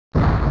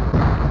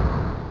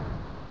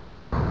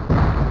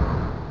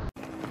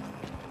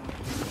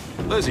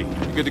Lizzie,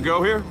 you good to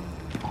go here?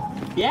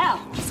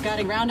 Yeah, just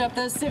gotta round up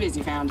those civvies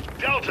you found.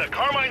 Delta,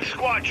 Carmine's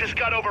squad just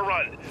got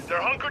overrun.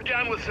 They're hunkered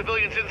down with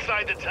civilians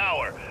inside the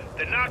tower.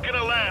 They're not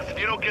gonna last if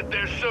you don't get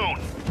there soon.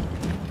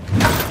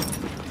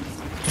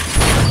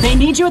 They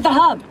need you at the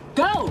hub.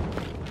 Go!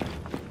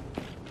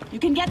 You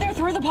can get there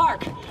through the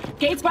park.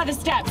 Gates by the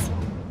steps.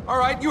 All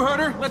right, you heard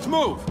her. Let's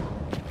move.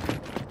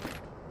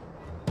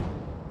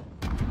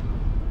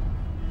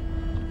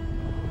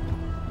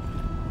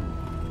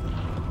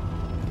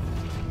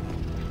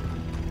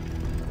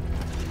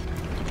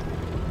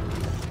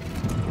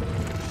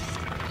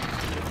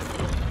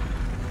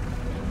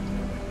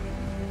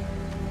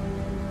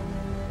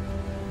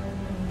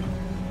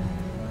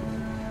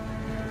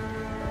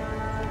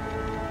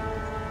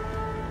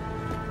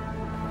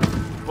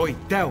 Oi,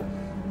 Del.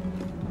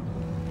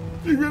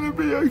 You gonna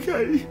be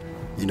okay?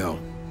 You know,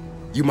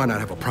 you might not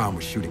have a problem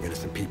with shooting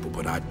innocent people,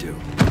 but I do.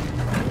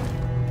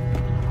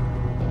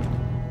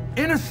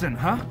 Innocent,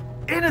 huh?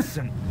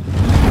 Innocent?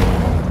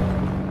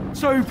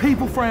 So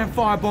people throwing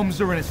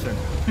firebombs are innocent?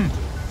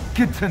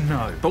 Good to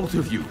know. Both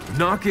of you,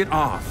 knock it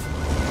off.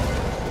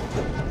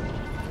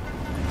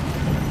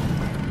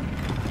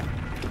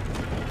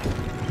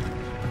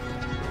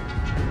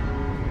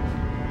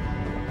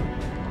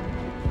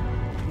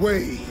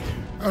 Wade,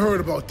 I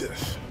heard about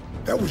this.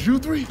 That was you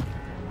three?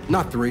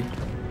 Not three.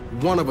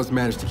 One of us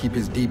managed to keep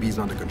his DBs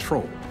under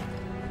control.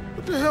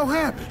 What the hell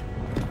happened?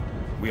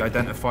 We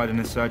identified an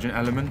insurgent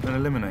element and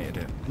eliminated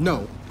it.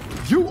 No,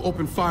 you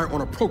opened fire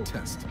on a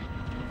protest.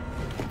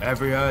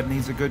 Every herd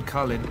needs a good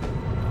culling.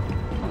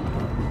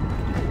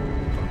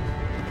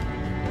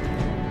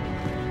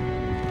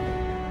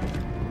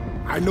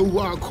 I know who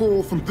I'll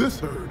call from this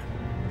herd.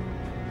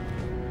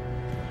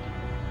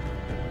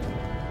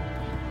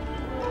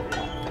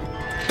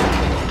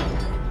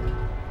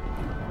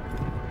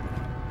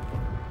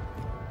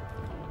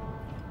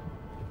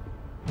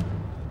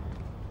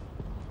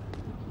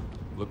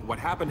 Look, what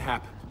happened.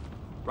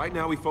 Right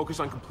now, we focus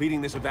on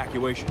completing this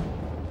evacuation.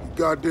 You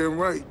goddamn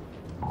right.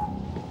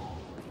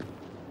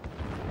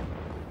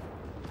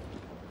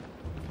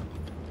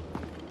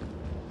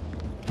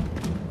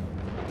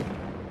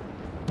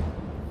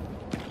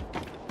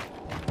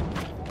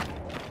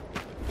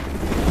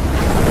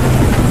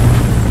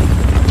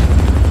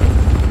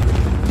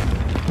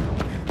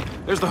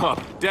 There's the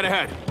hub, dead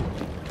ahead.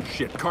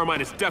 Shit,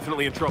 Carmine is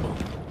definitely in trouble.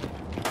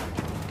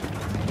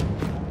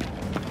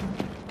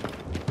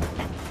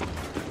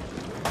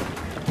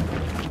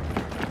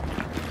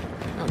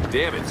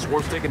 Damn it,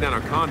 Swarf's taking down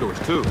our condors,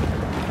 too.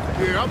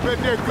 Yeah, I bet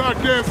that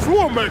goddamn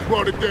floor mech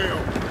brought it down.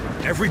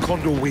 Every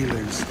condor we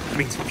lose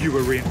means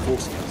fewer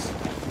reinforcements.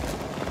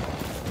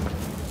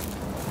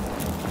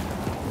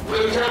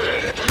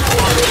 Lieutenant,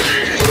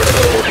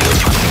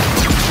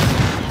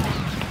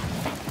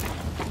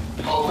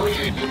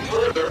 awaiting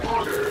further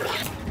orders.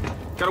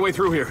 Got a way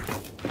through here.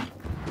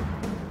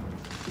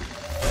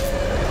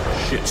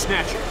 Shit,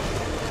 Snatcher.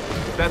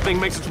 If that thing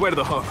makes its way to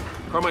the hub,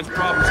 Carmine's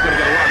problem's gonna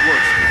get a lot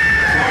worse.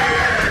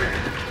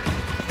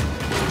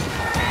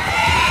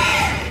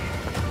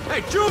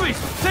 Hey, Juvies!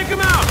 Take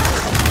him out!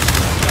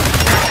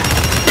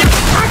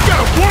 I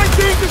got one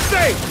thing to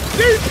say.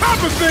 These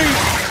copper things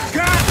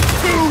got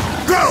to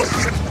go.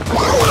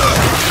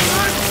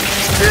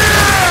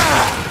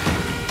 Yeah!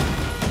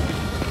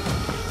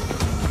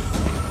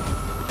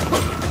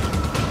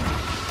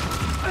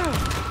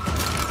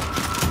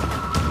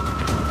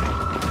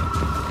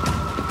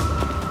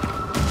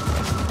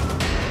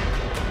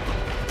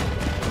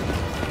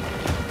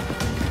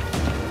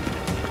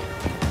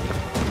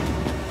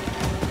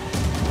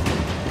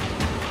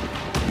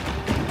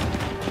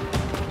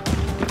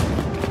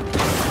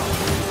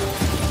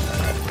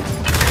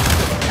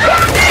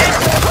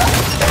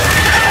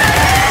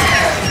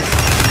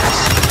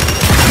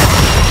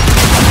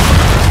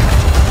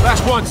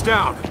 One's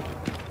down.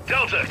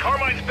 Delta,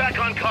 Carmine's back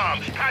on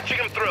comms, patching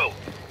him through.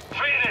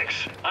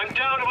 Phoenix, I'm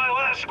down to my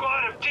last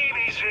squad of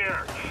DBs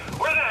here.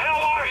 Where the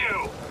hell are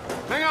you?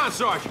 Hang on,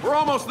 Sarge. We're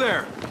almost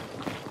there.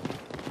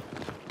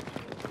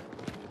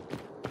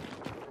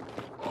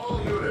 All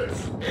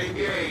units,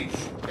 engage.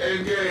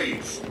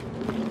 Engage.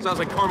 Sounds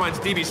like Carmine's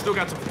DB's still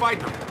got some fight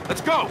in them.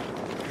 Let's go!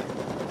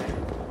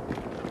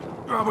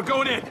 We're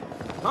going in.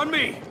 On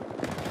me.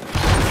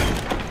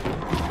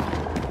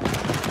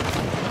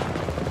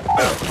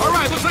 All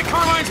right, looks like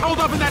Carmine's holed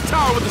up in that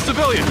tower with the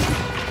civilians.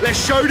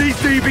 Let's show these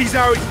DBs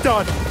how it's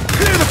done.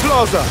 Clear the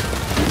plaza.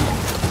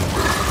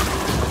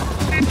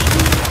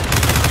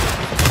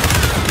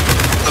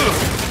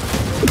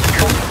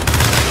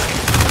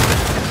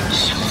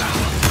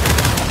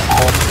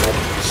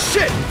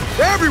 Shit!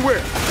 They're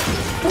everywhere!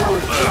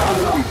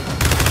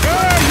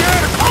 Yeah,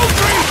 the cold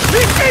train!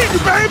 He's easy,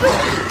 baby!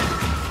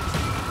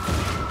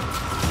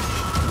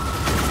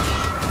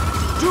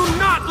 Do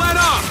not let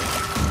up!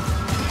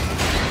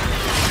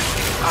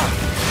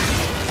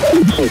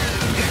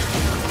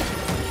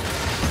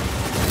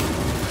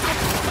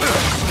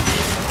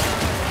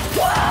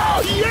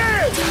 Wow,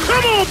 yeah!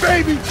 Come on,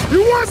 baby!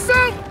 You want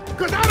some?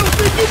 Cause I don't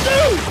think you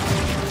do!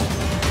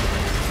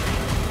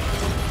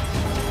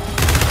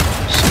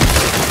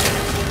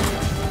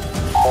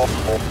 Keep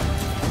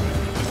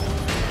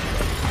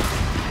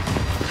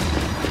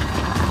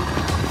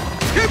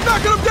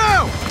knocking them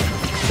down!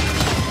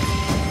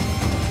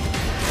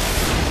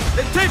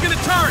 They've taken the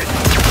turret!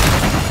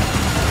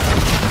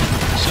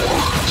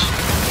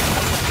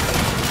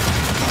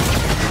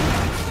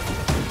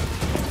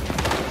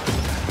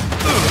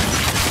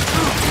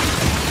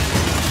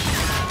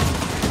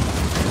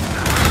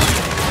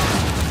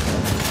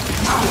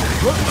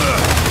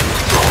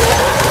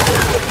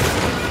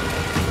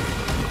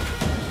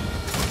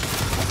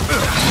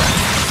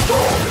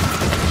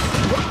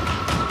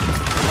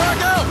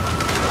 Back out!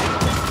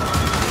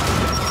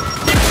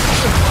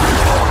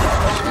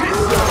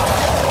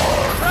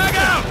 Frag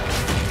out!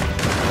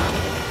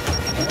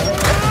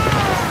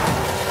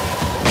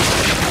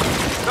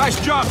 Nice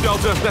job,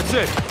 Delta. That's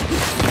it.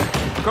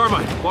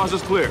 Carmine,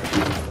 Plaza's clear.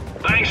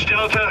 Thanks,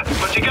 Delta,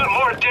 but you got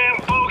more damn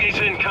bogeys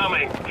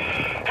incoming.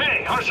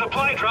 Hey, our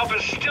supply drop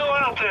is still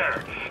out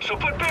there, so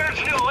put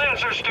Baird's new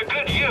Lancers to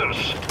good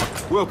use.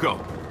 Wilco,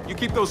 you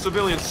keep those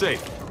civilians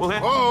safe. We'll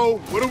Oh,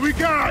 what do we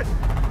got?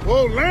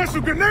 Oh,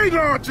 Lancer grenade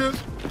launchers?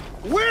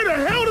 Where the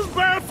hell does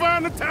Baird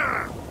find the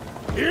time?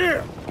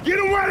 Here, get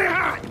them while they're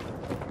hot.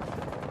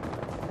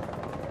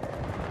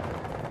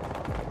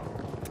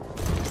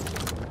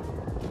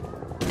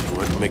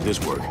 Let's make this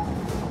work.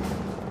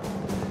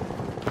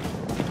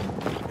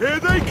 Here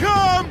they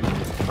come!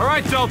 All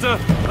right, Delta,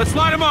 let's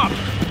light them up!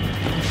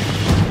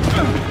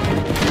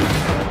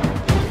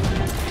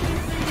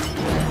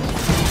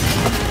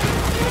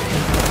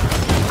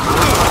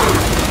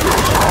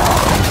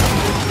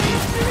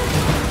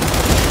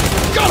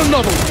 Got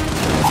another one!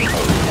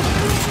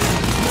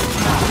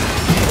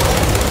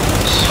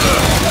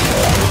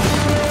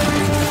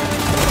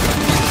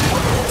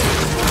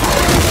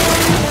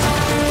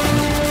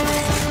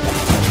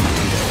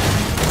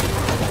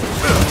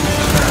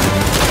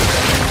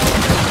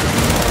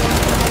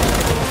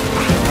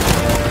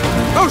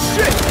 Oh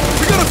shit!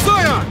 We got a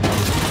Scion!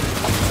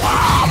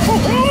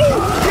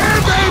 Yeah,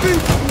 baby!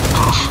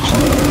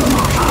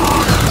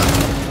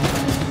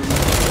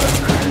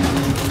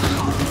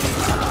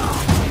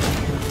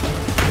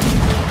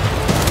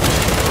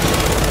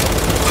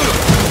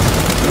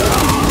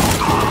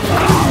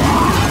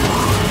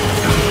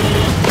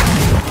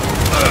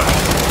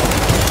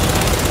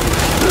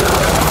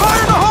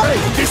 Fire the hole! Hey,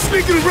 they're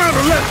sneaking around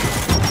the left.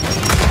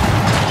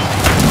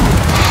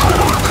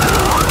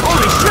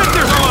 Holy shit,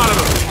 there's a lot of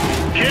them!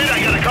 Kid,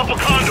 I got a couple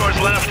Condors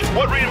left.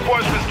 What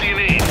reinforcements do you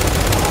need?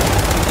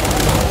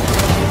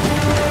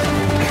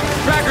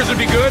 Trackers would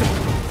be good.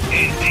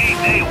 Indeed,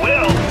 they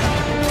will.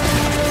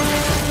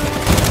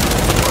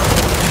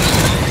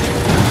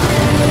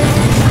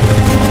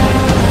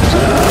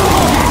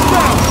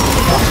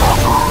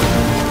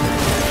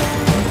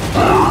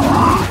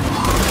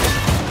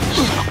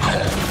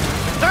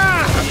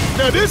 Ah,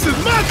 now this is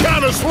my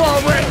kind of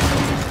soiree.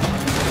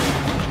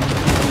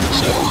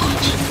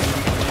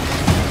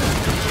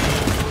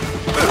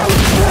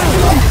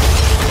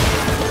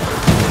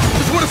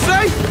 Just want to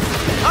say,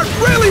 I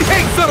really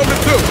hate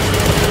Settlement 2!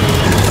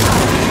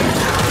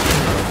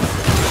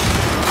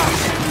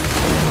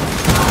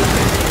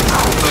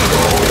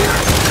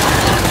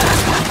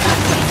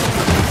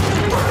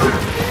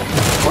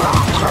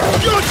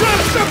 You're trying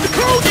to stop the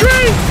cold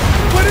train,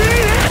 but it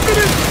ain't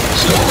happening.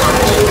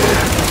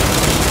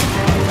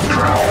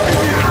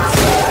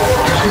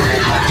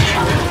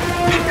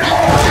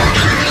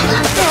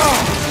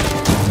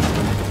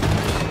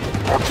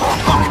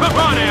 Come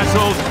on,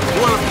 assholes!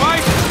 You want to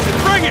fight? Then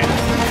bring it!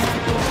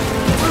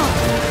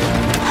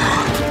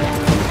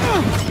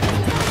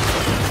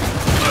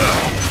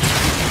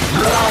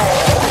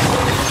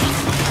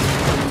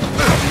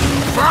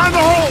 Find the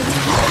hole.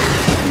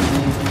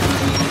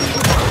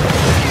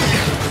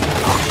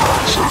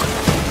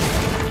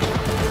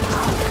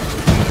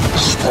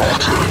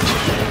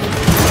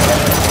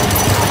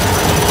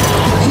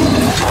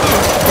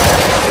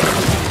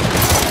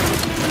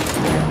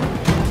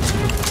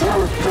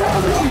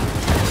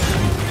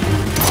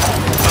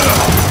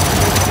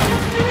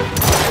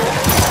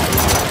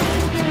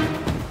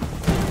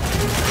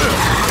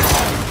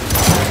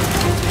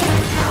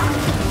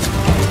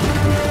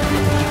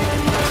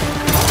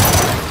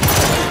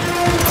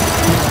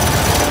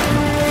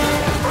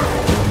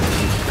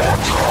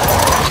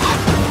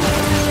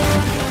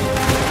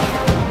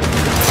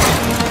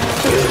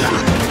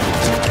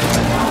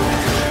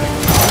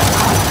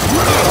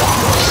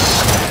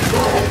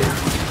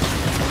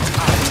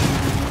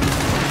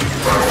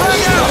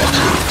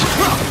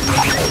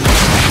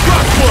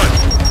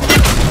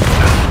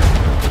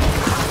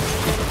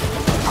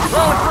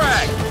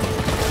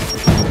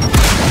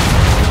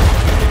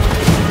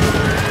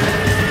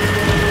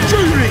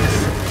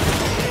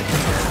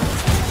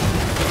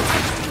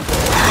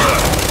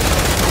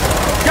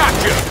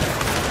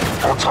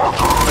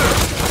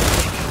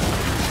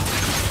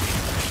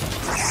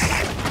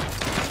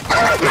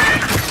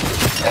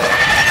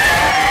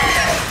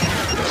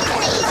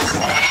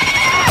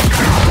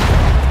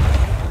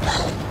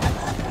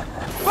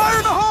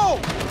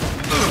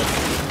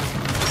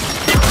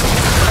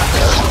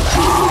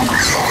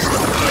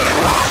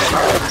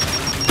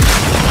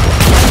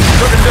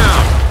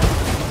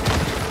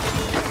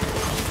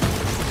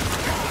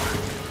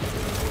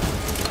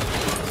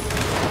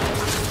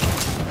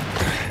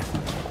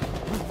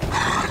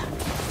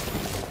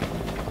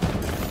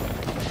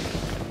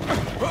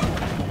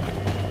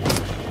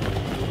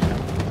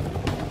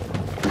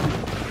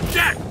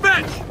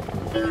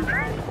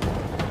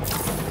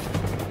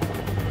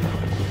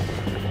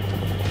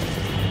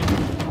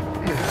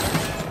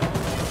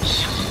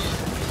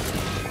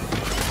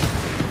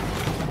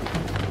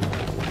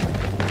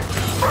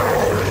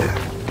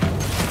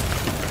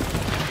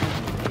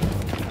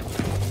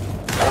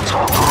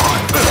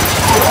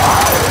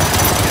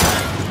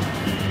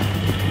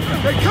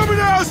 They're coming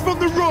at us from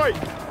the right!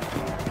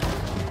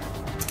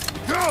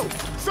 Go!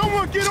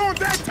 Someone get on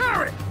that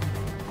turret!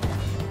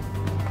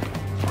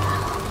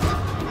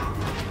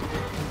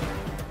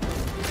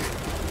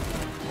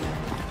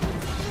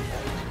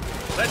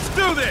 Let's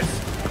do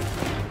this!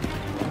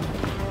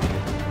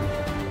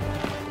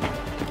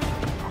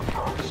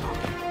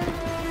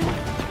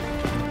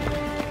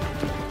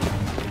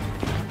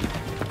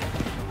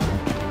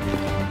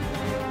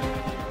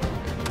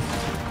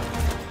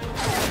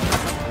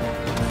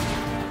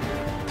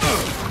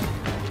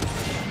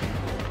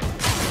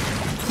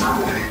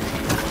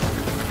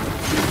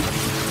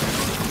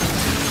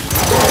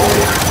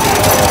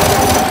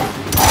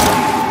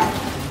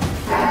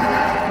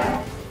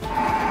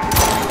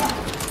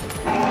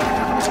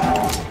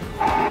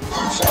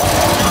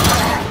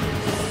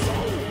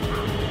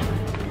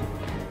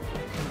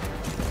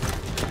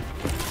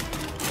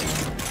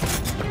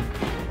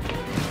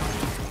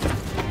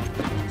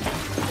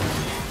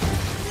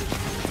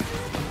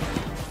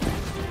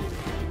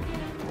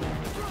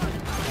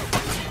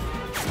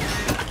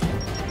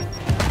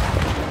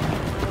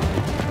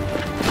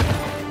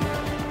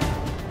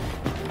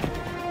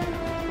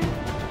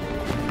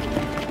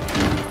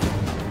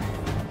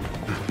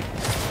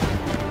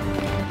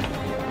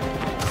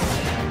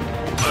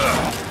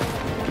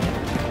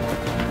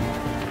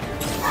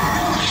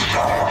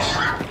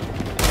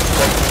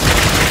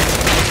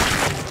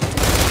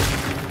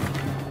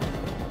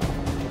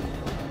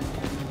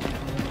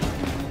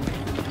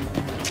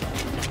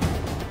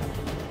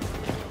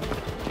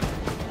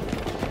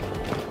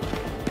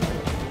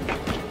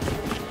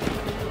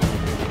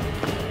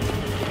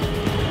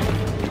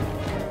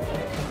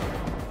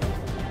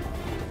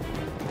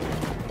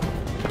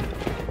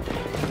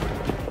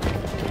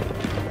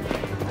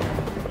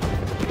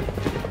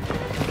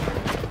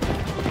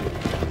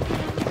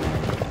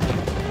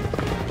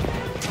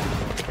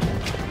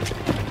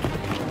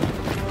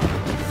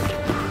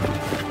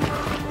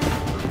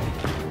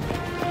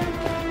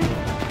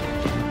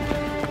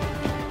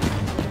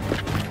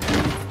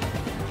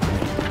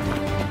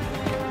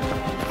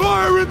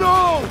 Fire in the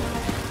hole!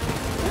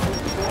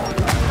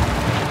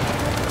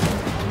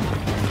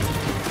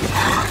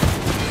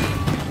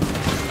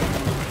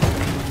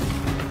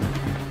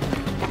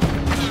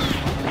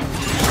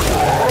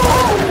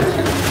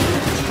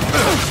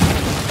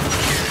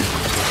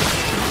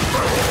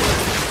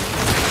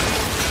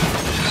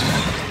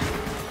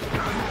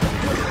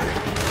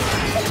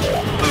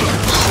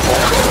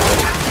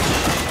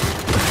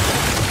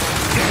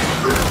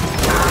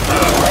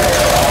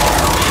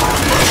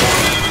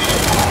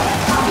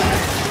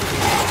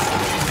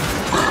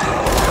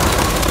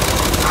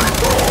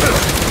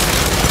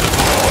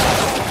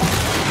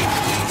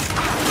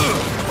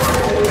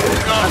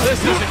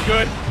 This isn't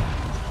good.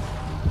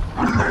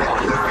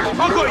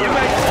 I'll go, you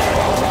mate.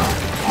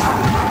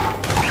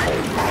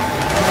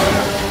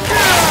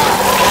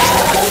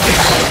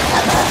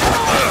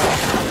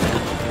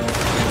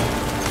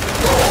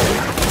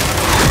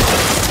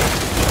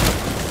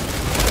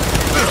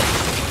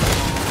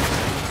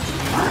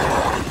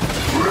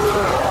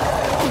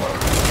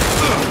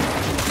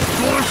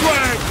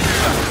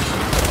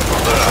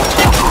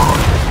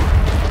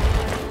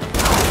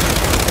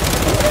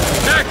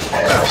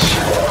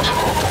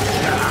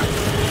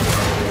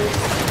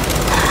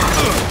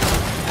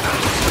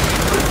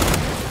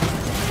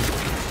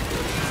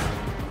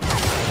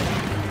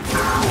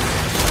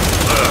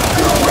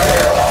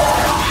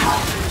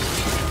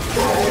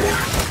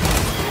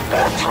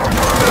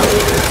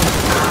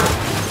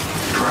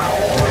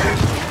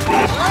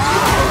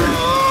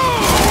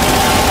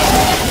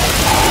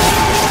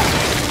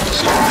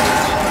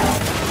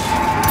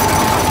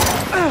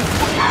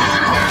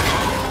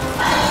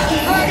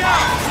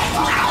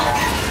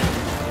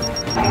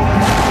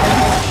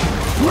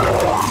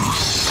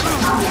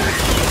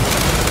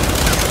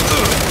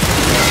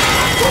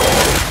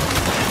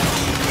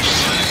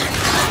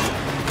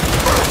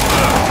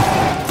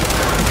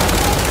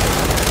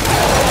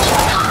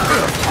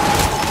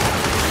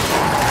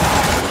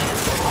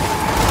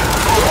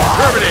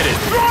 Terminated!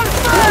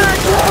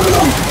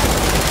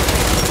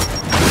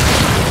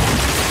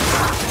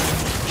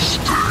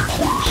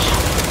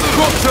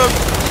 Dropped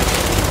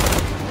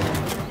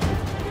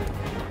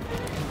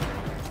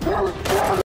him!